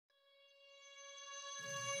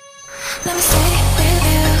Let me stay with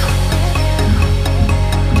you.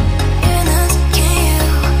 In us, can you?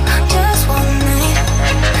 Just one night.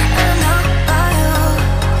 I don't know about you,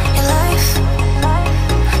 your life,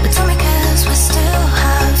 but tell me 'cause we still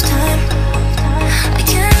have time. I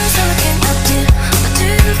can't say we can't up to, but do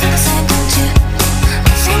you feel the same, don't you?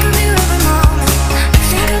 I think of you every moment. I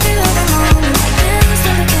think of you every moment. I can't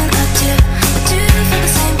say we can't up to, but do you feel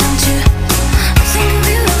the same, don't you? I think of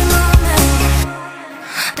you every moment.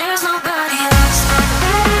 There's nobody else.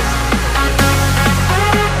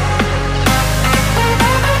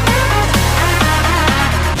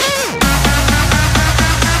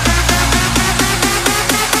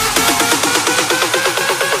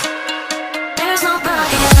 There's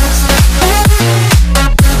nobody else.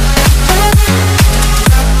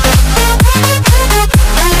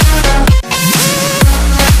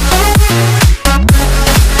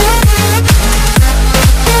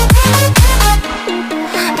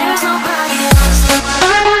 There's nobody else.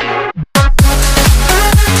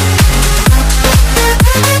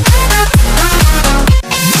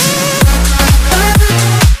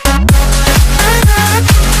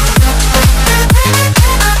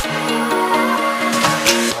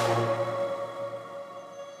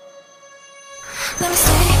 Let me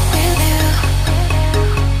stay with you.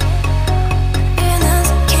 In us,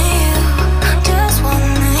 can you? Just one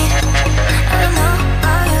night. I don't know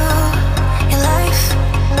about you, your life,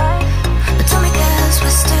 but tell me 'cause we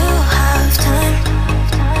still have time.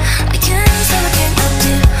 I can't say we can't up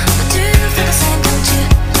to, but do you feel the same, don't you?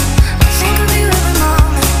 I think of you every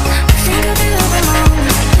moment. I think of you every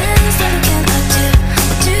moment. I can't say we can't up to,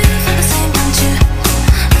 but do you feel the same, don't you?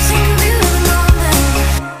 I think of you every moment.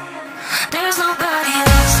 There's nobody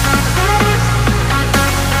else.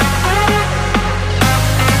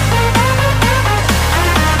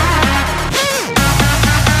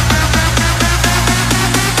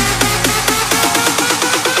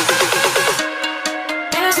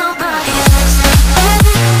 There's nobody else.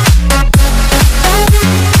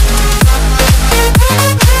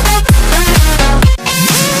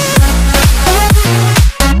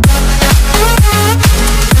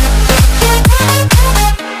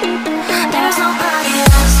 There's nobody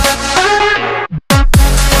else.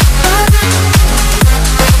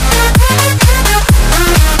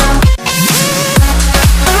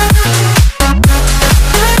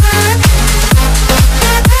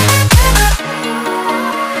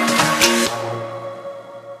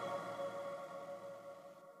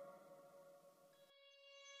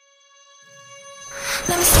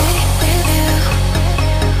 Let me stay with you.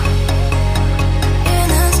 In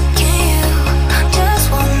us, can you? Just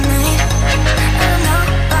one night. I don't know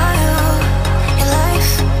about you, your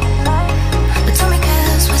life, but tell me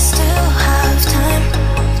 'cause we still have time.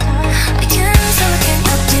 I can't say we can't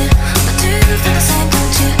up to, but do you feel the same,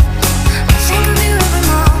 don't you? I think of you every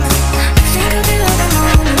moment. I think of you every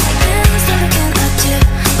moment. I can't say we can't up to,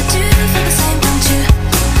 but do you feel the same, don't you?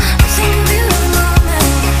 I think of you every moment.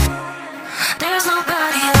 There's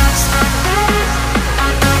nobody else.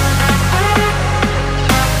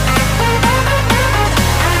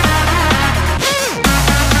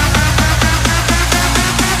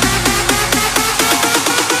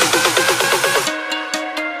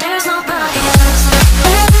 There's nobody else.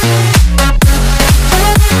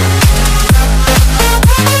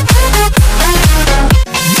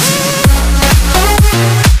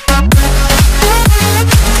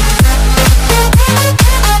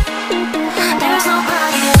 There's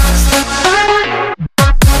nobody else.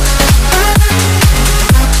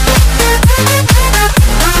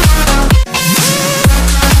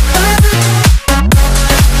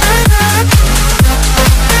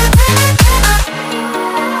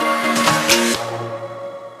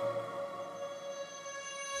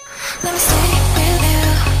 Let me stay with you.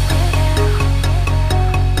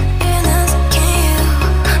 In us, can you?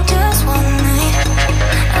 Just one night.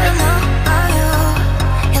 I don't know about you,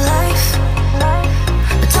 your life,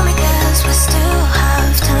 but tell me 'cause we still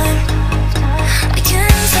have time. I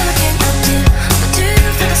can't say we can't up to, but do you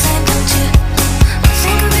feel the same, don't you? I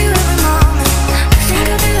think of you every moment. I think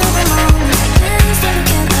of you every moment. I can't say we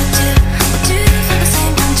can't up to, but do you feel the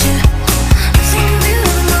same, don't you? I think of you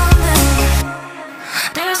every moment.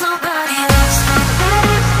 There's nobody else.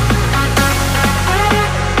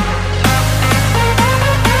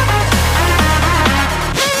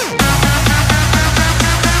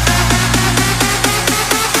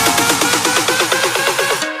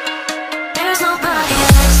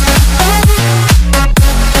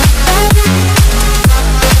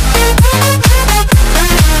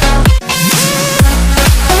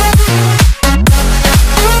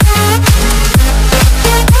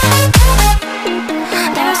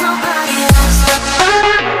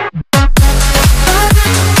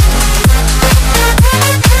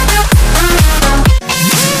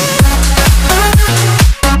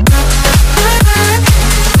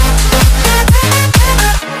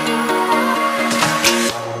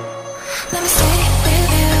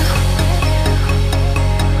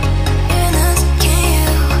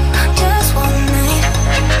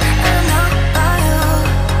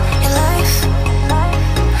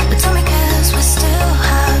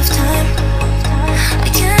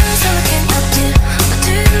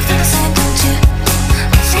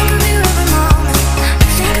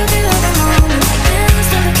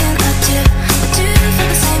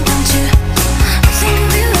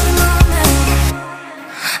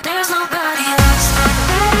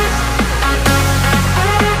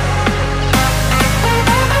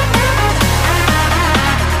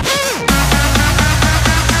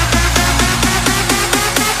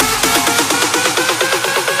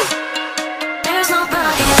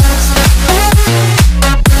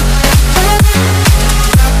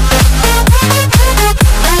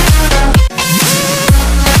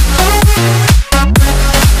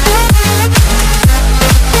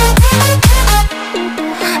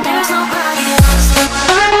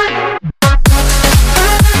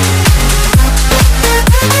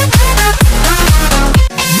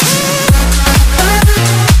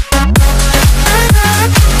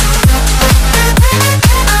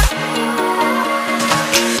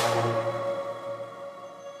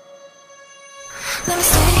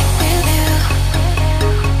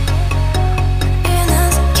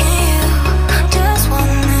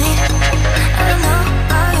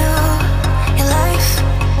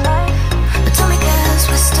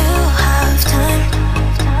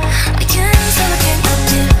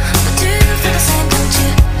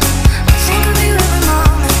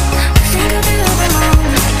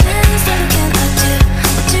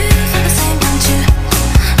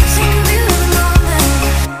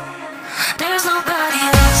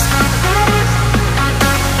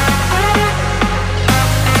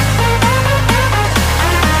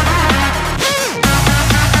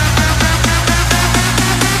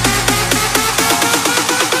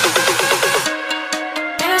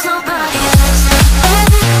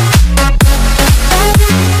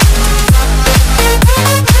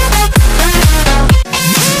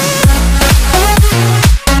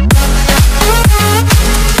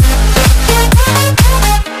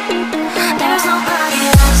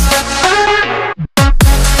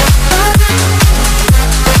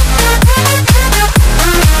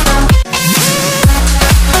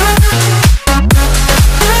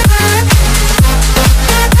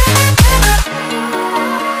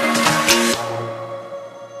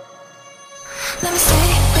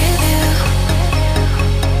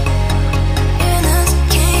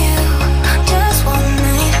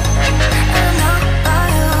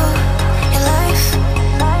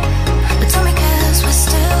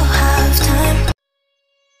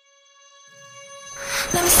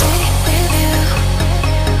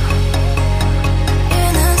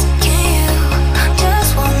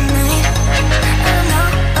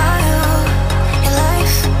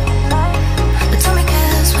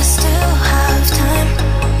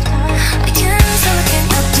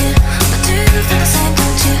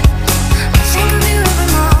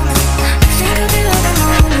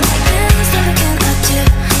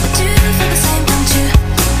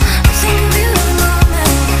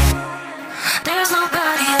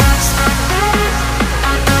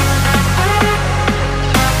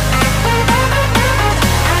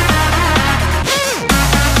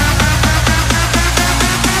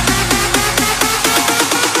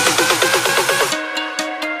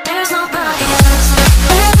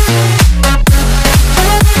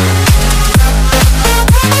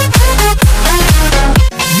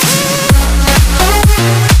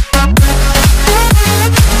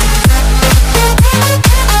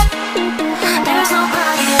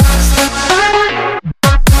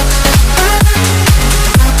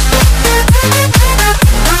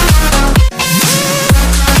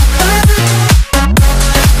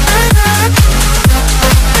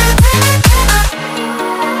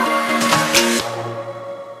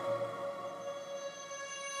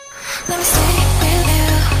 Let me start.